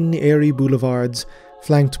clean, airy boulevards,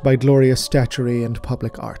 flanked by glorious statuary and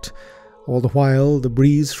public art, all the while the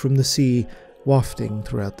breeze from the sea wafting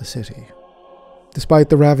throughout the city. Despite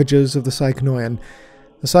the ravages of the Psychnoen,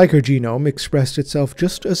 the psyker genome expressed itself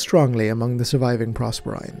just as strongly among the surviving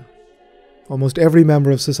Prosperine. Almost every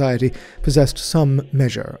member of society possessed some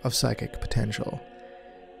measure of psychic potential.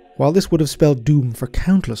 While this would have spelled doom for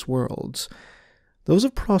countless worlds, those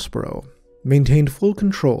of Prospero maintained full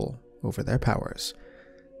control over their powers.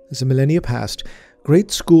 As the millennia passed,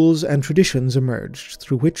 great schools and traditions emerged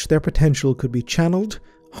through which their potential could be channeled,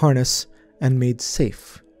 harnessed, and made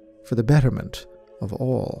safe for the betterment of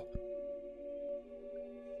all.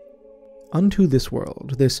 Unto this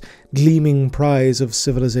world, this gleaming prize of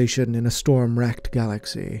civilization in a storm-racked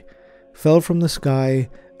galaxy, fell from the sky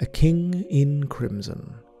a king in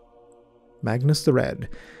crimson. Magnus the Red,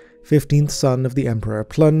 15th son of the Emperor,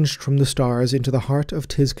 plunged from the stars into the heart of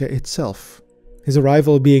Tizca itself, his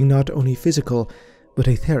arrival being not only physical, but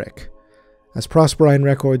etheric, as Prosperine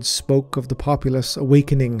records spoke of the populace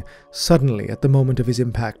awakening suddenly at the moment of his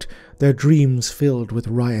impact, their dreams filled with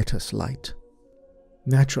riotous light.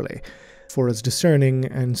 Naturally, for as discerning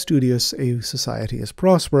and studious a society as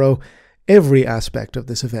Prospero, every aspect of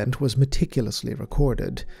this event was meticulously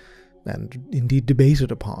recorded, and indeed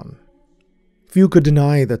debated upon. Few could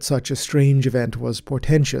deny that such a strange event was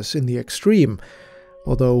portentous in the extreme,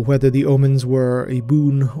 although whether the omens were a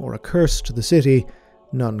boon or a curse to the city,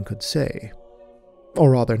 none could say.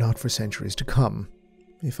 Or rather, not for centuries to come,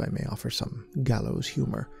 if I may offer some gallows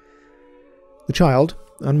humor. The child,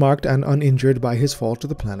 unmarked and uninjured by his fall to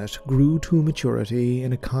the planet, grew to maturity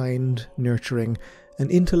in a kind, nurturing, and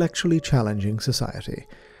intellectually challenging society.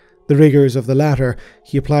 The rigors of the latter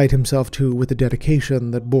he applied himself to with a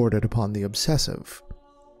dedication that bordered upon the obsessive.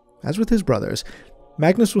 As with his brothers,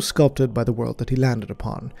 Magnus was sculpted by the world that he landed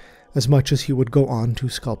upon, as much as he would go on to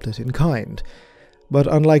sculpt it in kind. But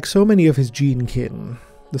unlike so many of his gene kin,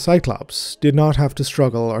 the Cyclops did not have to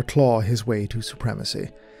struggle or claw his way to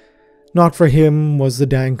supremacy. Not for him was the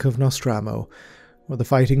dank of Nostramo, or the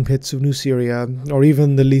fighting pits of Nuceria, or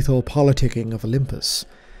even the lethal politicking of Olympus.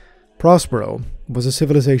 Prospero was a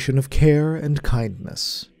civilization of care and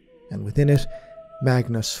kindness, and within it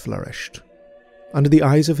Magnus flourished. Under the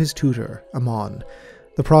eyes of his tutor, Amon,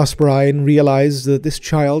 the Prosperine realized that this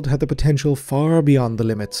child had the potential far beyond the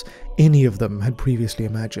limits any of them had previously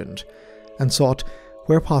imagined, and sought,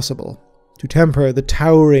 where possible, to temper the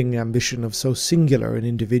towering ambition of so singular an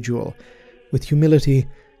individual with humility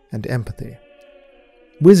and empathy.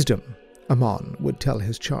 Wisdom, Amon would tell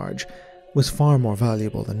his charge, was far more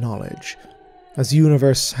valuable than knowledge, as the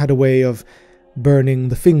universe had a way of burning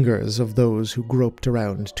the fingers of those who groped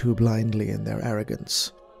around too blindly in their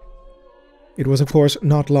arrogance. It was, of course,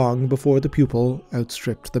 not long before the pupil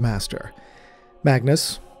outstripped the master.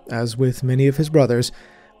 Magnus, as with many of his brothers,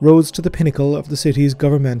 rose to the pinnacle of the city's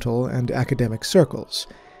governmental and academic circles,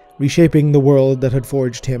 reshaping the world that had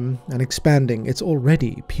forged him and expanding its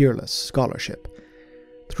already peerless scholarship.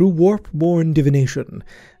 Through warp-born divination,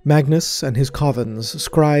 Magnus and his covens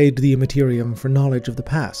scried the immaterium for knowledge of the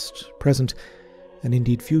past, present, and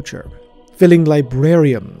indeed future, filling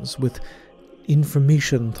librariums with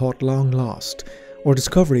information thought long lost, or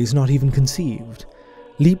discoveries not even conceived.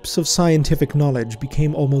 Leaps of scientific knowledge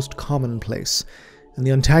became almost commonplace, and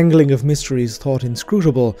the untangling of mysteries thought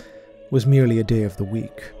inscrutable was merely a day of the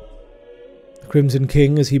week. The Crimson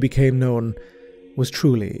King, as he became known, was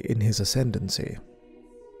truly in his ascendancy.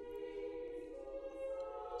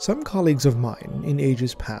 Some colleagues of mine in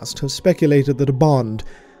ages past have speculated that a bond,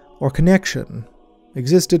 or connection,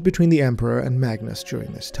 existed between the Emperor and Magnus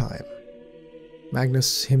during this time.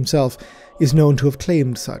 Magnus himself is known to have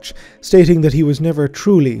claimed such, stating that he was never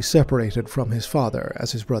truly separated from his father,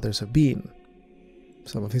 as his brothers have been.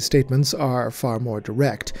 Some of his statements are far more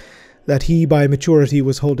direct, that he by maturity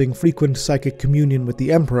was holding frequent psychic communion with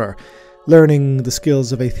the Emperor, learning the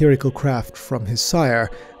skills of aetherical craft from his sire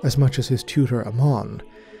as much as his tutor Amon,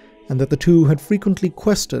 and that the two had frequently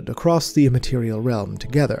quested across the immaterial realm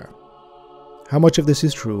together. How much of this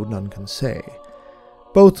is true, none can say.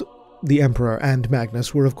 Both the Emperor and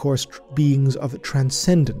Magnus were of course beings of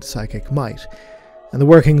transcendent psychic might, and the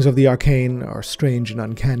workings of the arcane are strange and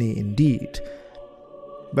uncanny indeed.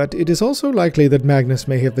 But it is also likely that Magnus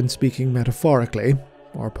may have been speaking metaphorically,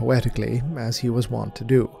 or poetically, as he was wont to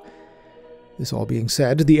do. This all being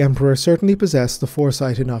said, the Emperor certainly possessed the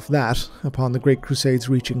foresight enough that, upon the Great Crusades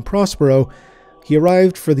reaching Prospero, he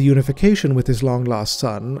arrived for the unification with his long-lost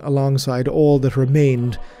son, alongside all that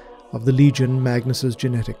remained of the legion Magnus's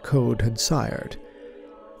genetic code had sired.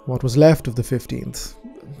 What was left of the 15th,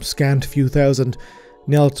 scant few thousand,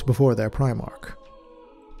 knelt before their Primarch.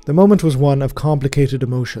 The moment was one of complicated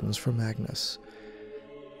emotions for Magnus.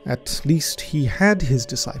 At least he had his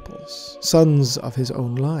disciples, sons of his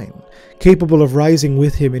own line, capable of rising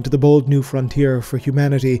with him into the bold new frontier for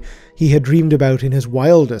humanity he had dreamed about in his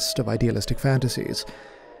wildest of idealistic fantasies.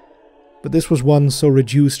 But this was one so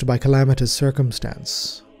reduced by calamitous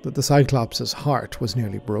circumstance that the Cyclops' heart was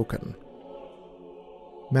nearly broken.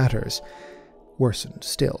 Matters worsened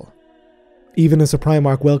still. Even as the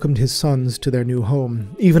Primarch welcomed his sons to their new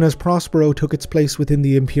home, even as Prospero took its place within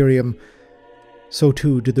the Imperium, so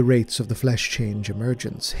too did the rates of the flesh-change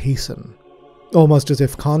emergence hasten, almost as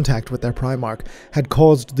if contact with their Primarch had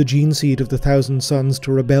caused the gene seed of the Thousand Sons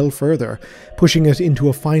to rebel further, pushing it into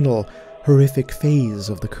a final, horrific phase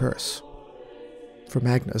of the curse. For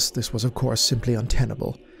Magnus, this was of course simply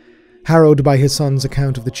untenable. Harrowed by his son's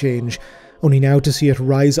account of the change, only now to see it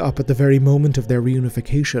rise up at the very moment of their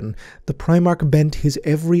reunification, the Primarch bent his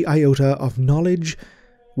every iota of knowledge,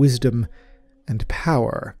 wisdom, and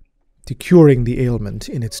power to curing the ailment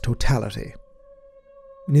in its totality.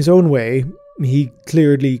 In his own way, he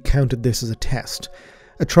clearly counted this as a test,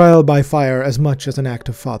 a trial by fire as much as an act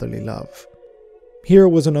of fatherly love. Here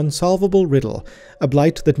was an unsolvable riddle, a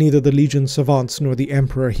blight that neither the Legion savants nor the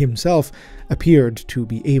Emperor himself appeared to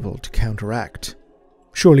be able to counteract.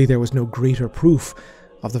 Surely there was no greater proof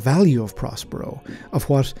of the value of Prospero, of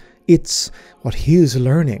what his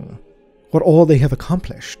learning, what all they have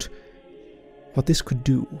accomplished, what this could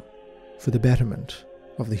do for the betterment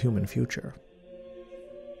of the human future.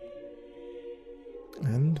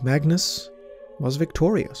 And Magnus was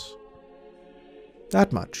victorious.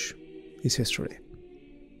 That much is history.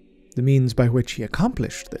 The means by which he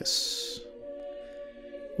accomplished this,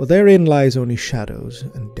 well, therein lies only shadows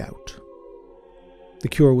and doubt. The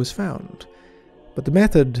cure was found, but the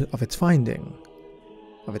method of its finding,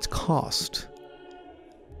 of its cost,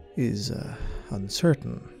 is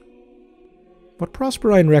uncertain. What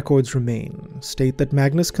Prosperine records remain state that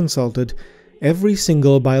Magnus consulted every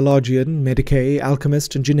single biologian, medicae,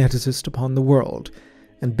 alchemist, and geneticist upon the world,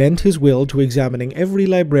 and bent his will to examining every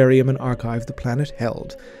librarium and archive the planet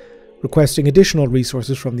held, requesting additional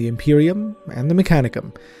resources from the Imperium and the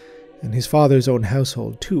Mechanicum, and his father's own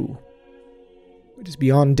household too. It is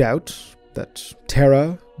beyond doubt that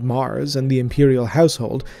Terra, Mars, and the Imperial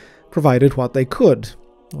household provided what they could,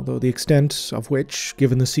 although the extent of which,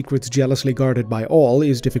 given the secrets jealously guarded by all,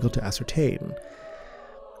 is difficult to ascertain.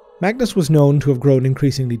 Magnus was known to have grown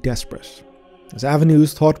increasingly desperate, as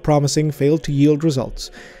avenues thought promising failed to yield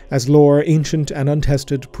results, as lore ancient and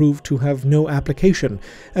untested proved to have no application,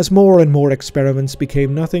 as more and more experiments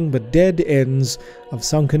became nothing but dead ends of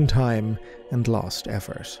sunken time and lost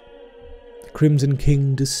effort. The Crimson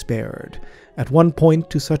King despaired, at one point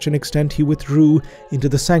to such an extent he withdrew into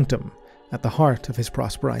the sanctum at the heart of his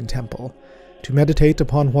Prosperine temple, to meditate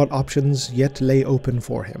upon what options yet lay open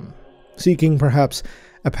for him, seeking perhaps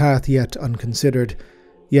a path yet unconsidered,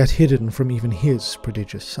 yet hidden from even his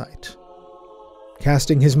prodigious sight.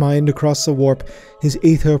 Casting his mind across the warp, his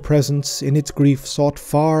aether presence in its grief sought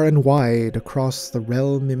far and wide across the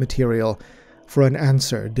realm immaterial for an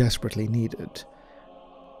answer desperately needed.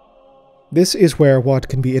 This is where what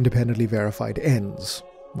can be independently verified ends,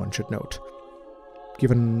 one should note.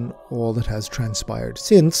 Given all that has transpired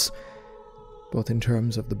since, both in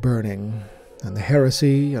terms of the burning and the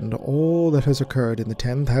heresy, and all that has occurred in the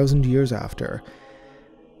 10,000 years after,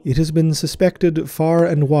 it has been suspected far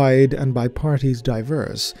and wide and by parties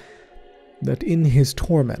diverse that in his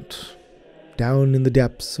torment, down in the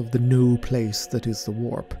depths of the no place that is the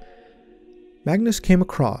warp, Magnus came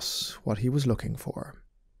across what he was looking for,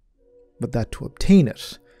 but that to obtain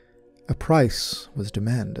it, a price was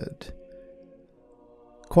demanded.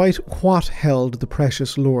 Quite what held the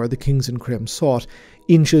precious lore the Kings in Crim sought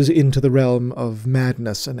inches into the realm of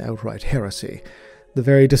madness and outright heresy. The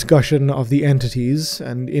very discussion of the entities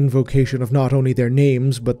and invocation of not only their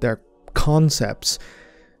names but their concepts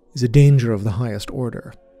is a danger of the highest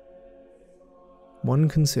order. One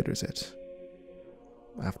considers it,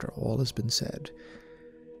 after all has been said,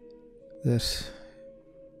 that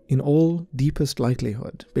in all deepest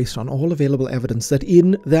likelihood, based on all available evidence, that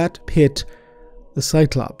in that pit the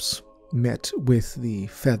Cyclops met with the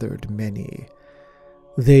feathered many,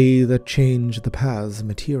 they that change the paths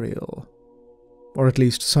material, or at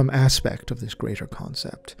least some aspect of this greater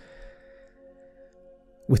concept.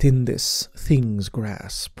 Within this thing's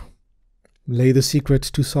grasp lay the secret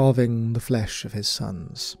to solving the flesh of his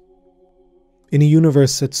sons. In a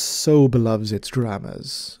universe that so beloves its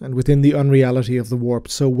dramas, and within the unreality of the warp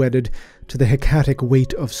so wedded to the hecatic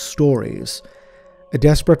weight of stories, a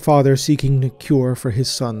desperate father seeking a cure for his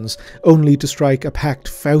sons, only to strike a pact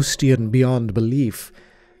Faustian beyond belief,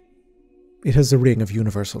 it has the ring of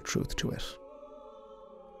universal truth to it.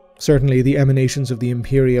 Certainly the emanations of the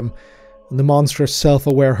Imperium, and the monstrous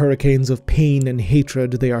self-aware hurricanes of pain and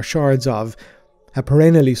hatred they are shards of, have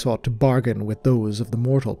perennially sought to bargain with those of the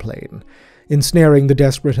mortal plane, ensnaring the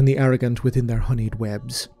desperate and the arrogant within their honeyed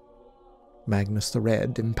webs. Magnus the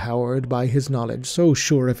Red, empowered by his knowledge, so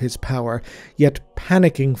sure of his power, yet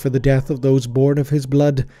panicking for the death of those born of his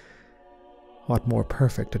blood, what more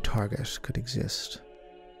perfect a target could exist?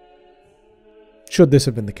 Should this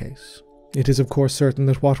have been the case, it is of course certain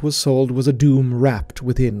that what was sold was a doom wrapped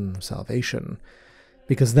within salvation,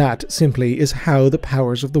 because that simply is how the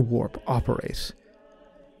powers of the warp operate.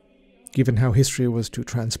 Given how history was to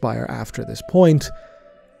transpire after this point,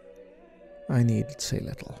 I need say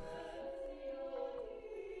little.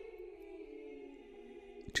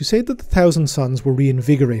 To say that the Thousand Sons were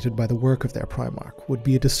reinvigorated by the work of their Primarch would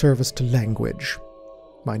be a disservice to language.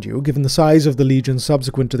 Mind you, given the size of the Legion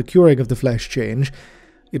subsequent to the curing of the flesh change,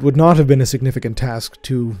 it would not have been a significant task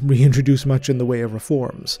to reintroduce much in the way of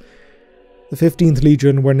reforms. The 15th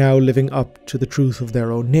Legion were now living up to the truth of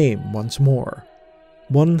their own name once more.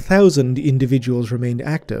 1,000 individuals remained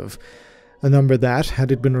active, a number that,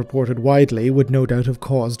 had it been reported widely, would no doubt have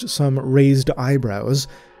caused some raised eyebrows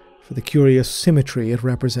for the curious symmetry it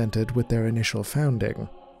represented with their initial founding.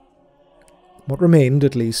 What remained,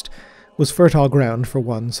 at least, was fertile ground for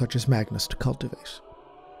one such as Magnus to cultivate.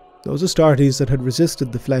 Those Astartes that had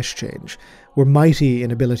resisted the flesh change were mighty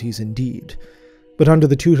in abilities indeed, but under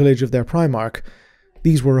the tutelage of their Primarch,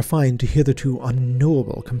 these were refined to hitherto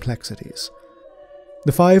unknowable complexities.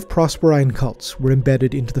 The 5 Prosperine cults were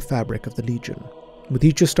embedded into the fabric of the Legion, with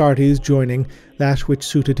each Astartes joining that which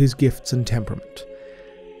suited his gifts and temperament.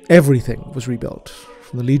 Everything was rebuilt,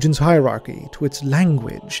 from the Legion's hierarchy to its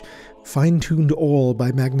language, fine-tuned all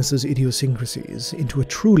by Magnus's idiosyncrasies into a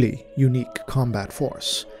truly unique combat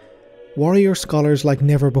force. Warrior scholars like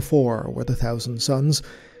never before were the Thousand Sons,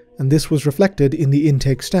 and this was reflected in the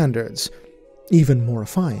intake standards, even more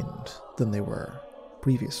refined than they were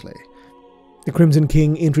previously. The Crimson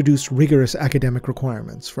King introduced rigorous academic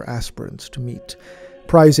requirements for aspirants to meet,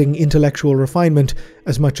 prizing intellectual refinement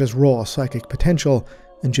as much as raw psychic potential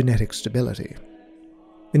and genetic stability.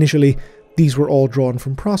 Initially, these were all drawn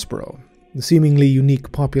from Prospero, the seemingly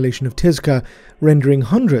unique population of Tizca rendering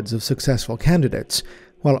hundreds of successful candidates,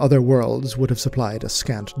 while other worlds would have supplied a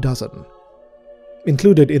scant dozen.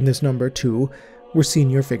 Included in this number, too, were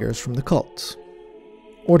senior figures from the cults.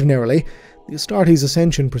 Ordinarily, the Astartes'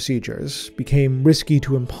 ascension procedures became risky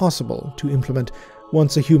to impossible to implement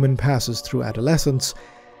once a human passes through adolescence,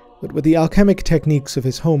 but with the alchemic techniques of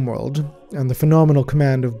his homeworld, and the phenomenal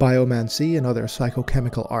command of biomancy and other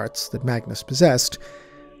psychochemical arts that Magnus possessed,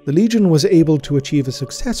 the Legion was able to achieve a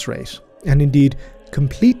success rate, and indeed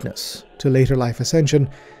completeness, to later life ascension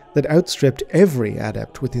that outstripped every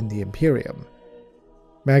adept within the Imperium.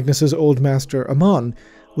 Magnus's old master Amon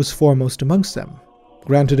was foremost amongst them,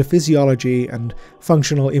 granted a physiology and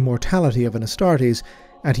functional immortality of an Astartes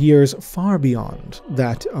at years far beyond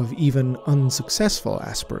that of even unsuccessful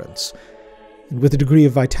aspirants, and with a degree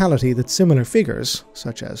of vitality that similar figures,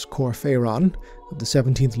 such as Cor Phaeron of the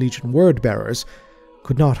 17th Legion Word-Bearers,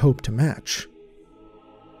 could not hope to match.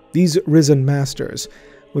 These risen masters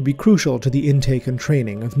would be crucial to the intake and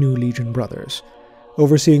training of new Legion brothers,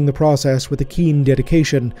 overseeing the process with a keen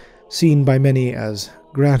dedication seen by many as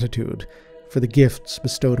gratitude for the gifts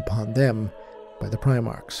bestowed upon them by the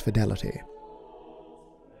Primarch's fidelity.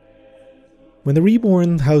 When the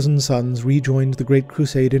reborn Thousand Sons rejoined the Great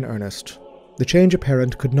Crusade in earnest, the change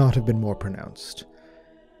apparent could not have been more pronounced.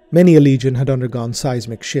 Many a Legion had undergone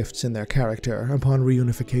seismic shifts in their character upon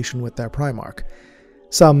reunification with their Primarch.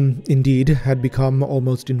 Some, indeed, had become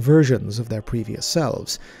almost inversions of their previous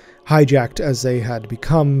selves, hijacked as they had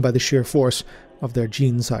become by the sheer force of their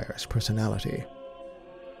Genesire's personality.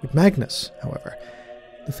 With Magnus, however,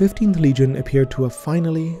 the 15th Legion appeared to have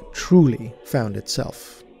finally, truly found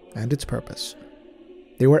itself and its purpose.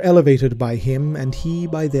 They were elevated by him and he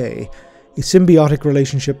by they, a symbiotic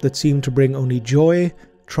relationship that seemed to bring only joy,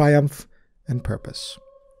 triumph, and purpose.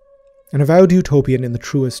 An avowed utopian in the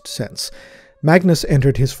truest sense, Magnus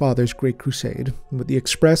entered his father's Great Crusade with the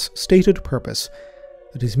express stated purpose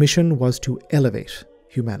that his mission was to elevate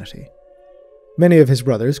humanity. Many of his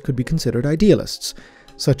brothers could be considered idealists,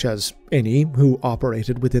 such as any who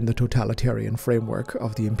operated within the totalitarian framework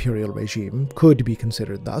of the imperial regime could be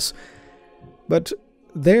considered thus, but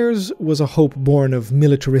theirs was a hope born of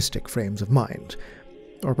militaristic frames of mind,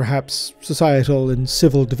 or perhaps societal and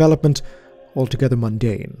civil development altogether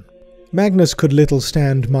mundane. Magnus could little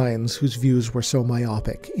stand minds whose views were so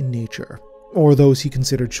myopic in nature, or those he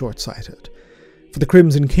considered short-sighted. For the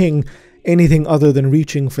Crimson King, anything other than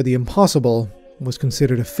reaching for the impossible was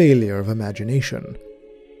considered a failure of imagination.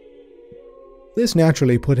 This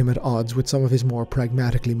naturally put him at odds with some of his more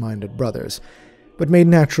pragmatically minded brothers, but made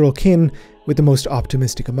natural kin with the most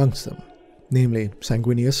optimistic amongst them, namely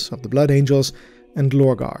Sanguinius of the Blood Angels and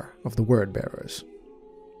Lorgar of the Word Bearers.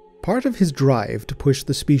 Part of his drive to push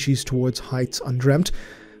the species towards heights undreamt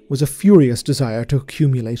was a furious desire to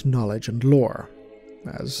accumulate knowledge and lore.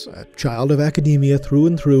 As a child of academia through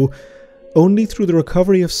and through, only through the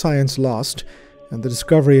recovery of science lost and the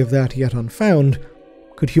discovery of that yet unfound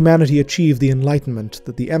could humanity achieve the enlightenment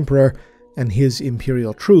that the Emperor and his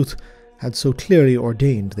imperial truth had so clearly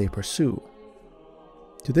ordained they pursue.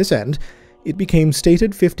 To this end, it became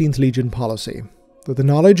stated 15th Legion policy that the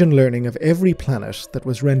knowledge and learning of every planet that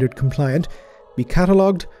was rendered compliant be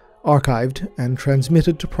catalogued, archived, and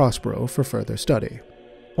transmitted to Prospero for further study.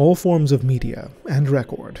 All forms of media and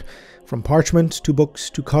record, from parchment to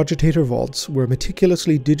books to cogitator vaults, were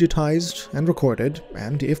meticulously digitized and recorded,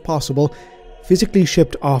 and, if possible, physically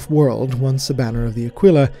shipped off-world once the banner of the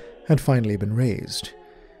Aquila had finally been raised.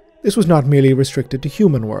 This was not merely restricted to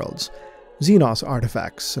human worlds. Xenos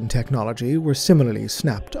artifacts and technology were similarly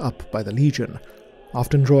snapped up by the Legion,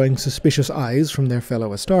 often drawing suspicious eyes from their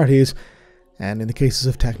fellow Astartes, and in the cases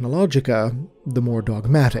of Technologica, the more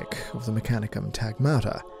dogmatic of the Mechanicum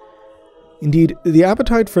Tagmata. Indeed, the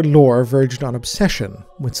appetite for lore verged on obsession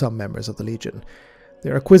with some members of the Legion,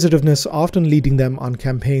 their acquisitiveness often leading them on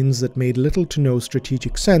campaigns that made little to no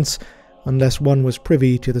strategic sense unless one was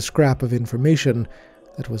privy to the scrap of information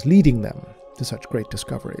that was leading them to such great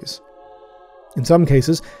discoveries. In some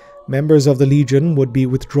cases, members of the Legion would be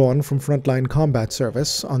withdrawn from frontline combat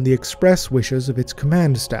service on the express wishes of its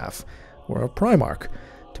command staff, or a Primarch,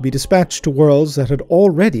 to be dispatched to worlds that had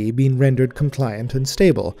already been rendered compliant and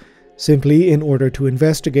stable, simply in order to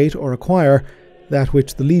investigate or acquire that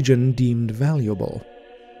which the Legion deemed valuable.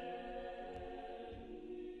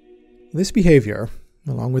 This behavior,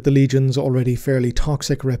 along with the Legion's already fairly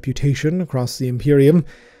toxic reputation across the Imperium,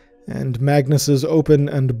 and Magnus's open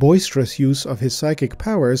and boisterous use of his psychic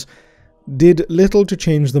powers, did little to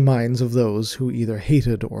change the minds of those who either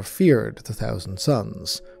hated or feared the Thousand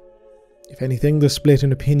Sons. If anything, the split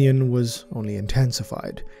in opinion was only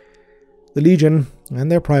intensified. The Legion,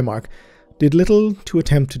 and their Primarch, did little to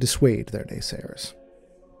attempt to dissuade their naysayers.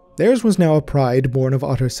 Theirs was now a pride born of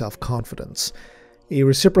utter self-confidence, a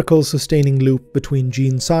reciprocal sustaining loop between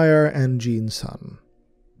Gene-sire and Gene-son.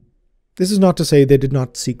 This is not to say they did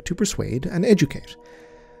not seek to persuade and educate.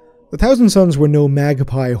 The Thousand Sons were no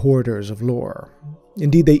magpie hoarders of lore.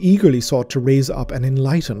 Indeed, they eagerly sought to raise up and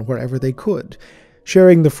enlighten wherever they could,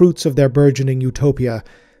 sharing the fruits of their burgeoning utopia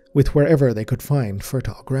with wherever they could find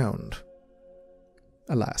fertile ground.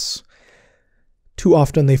 Alas, too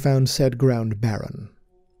often they found said ground barren,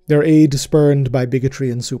 their aid spurned by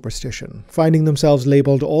bigotry and superstition, finding themselves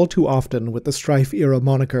labelled all too often with the strife-era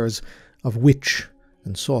monikers of witch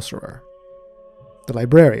and sorcerer. The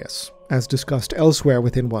Librarius, as discussed elsewhere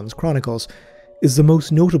within one's chronicles, is the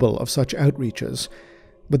most notable of such outreaches,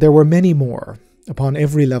 but there were many more, upon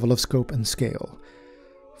every level of scope and scale.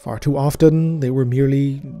 Far too often they were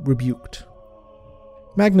merely rebuked.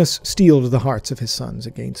 Magnus steeled the hearts of his sons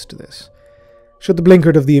against this. Should the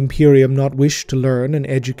blinkered of the Imperium not wish to learn and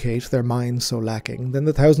educate their minds so lacking, then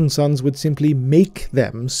the Thousand Sons would simply make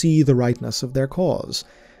them see the rightness of their cause,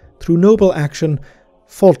 through noble action,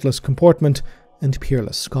 faultless comportment, and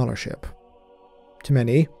peerless scholarship. To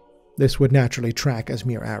many, this would naturally track as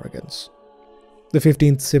mere arrogance. The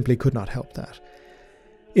 15th simply could not help that.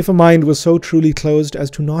 If a mind was so truly closed as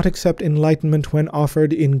to not accept enlightenment when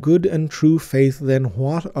offered in good and true faith, then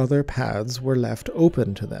what other paths were left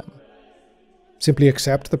open to them? Simply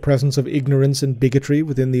accept the presence of ignorance and bigotry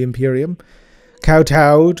within the Imperium,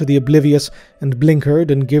 kowtow to the oblivious and blinkered,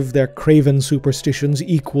 and give their craven superstitions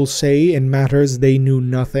equal say in matters they knew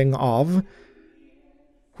nothing of?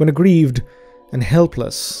 When aggrieved and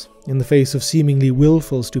helpless in the face of seemingly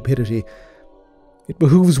willful stupidity, it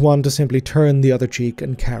behooves one to simply turn the other cheek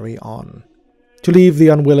and carry on, to leave the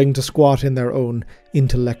unwilling to squat in their own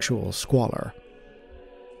intellectual squalor.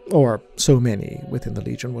 Or so many within the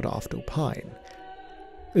Legion would oft opine.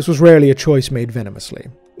 This was rarely a choice made venomously,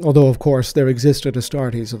 although of course there existed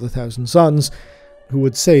Astartes of the Thousand Sons who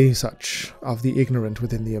would say such of the ignorant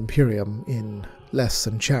within the Imperium in less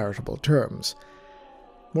than charitable terms.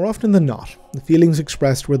 More often than not, the feelings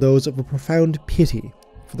expressed were those of a profound pity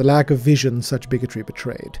for the lack of vision such bigotry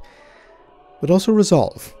betrayed, but also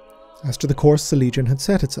resolve as to the course the Legion had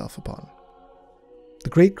set itself upon. The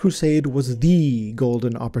Great Crusade was the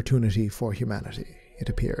golden opportunity for humanity, it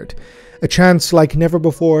appeared, a chance like never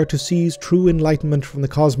before to seize true enlightenment from the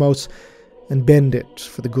cosmos and bend it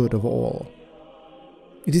for the good of all.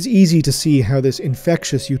 It is easy to see how this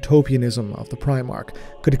infectious utopianism of the Primarch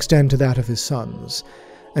could extend to that of his sons,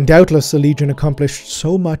 and doubtless the Legion accomplished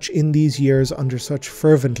so much in these years under such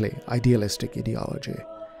fervently idealistic ideology.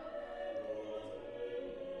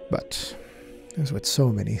 But, as with so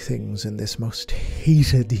many things in this most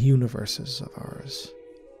hated universes of ours,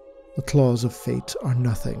 the claws of fate are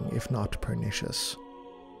nothing if not pernicious,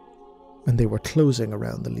 and they were closing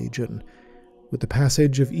around the Legion with the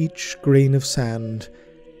passage of each grain of sand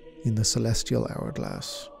in the celestial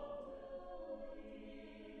hourglass.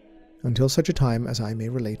 Until such a time as I may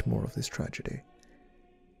relate more of this tragedy.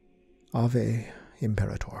 Ave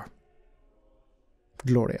Imperator.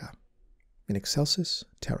 Gloria in excelsis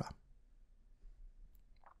terra.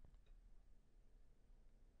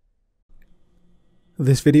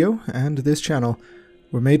 This video and this channel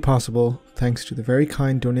were made possible thanks to the very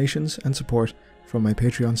kind donations and support from my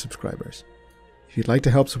Patreon subscribers. If you'd like to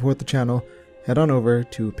help support the channel, head on over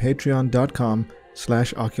to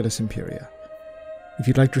patreon.com/Oculus Imperia. If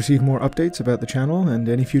you'd like to receive more updates about the channel and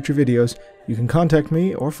any future videos, you can contact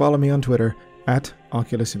me or follow me on Twitter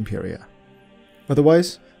 @Oculus Imperia.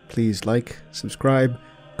 Otherwise, please like, subscribe,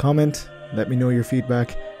 comment, let me know your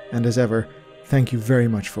feedback, and as ever, thank you very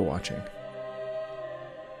much for watching.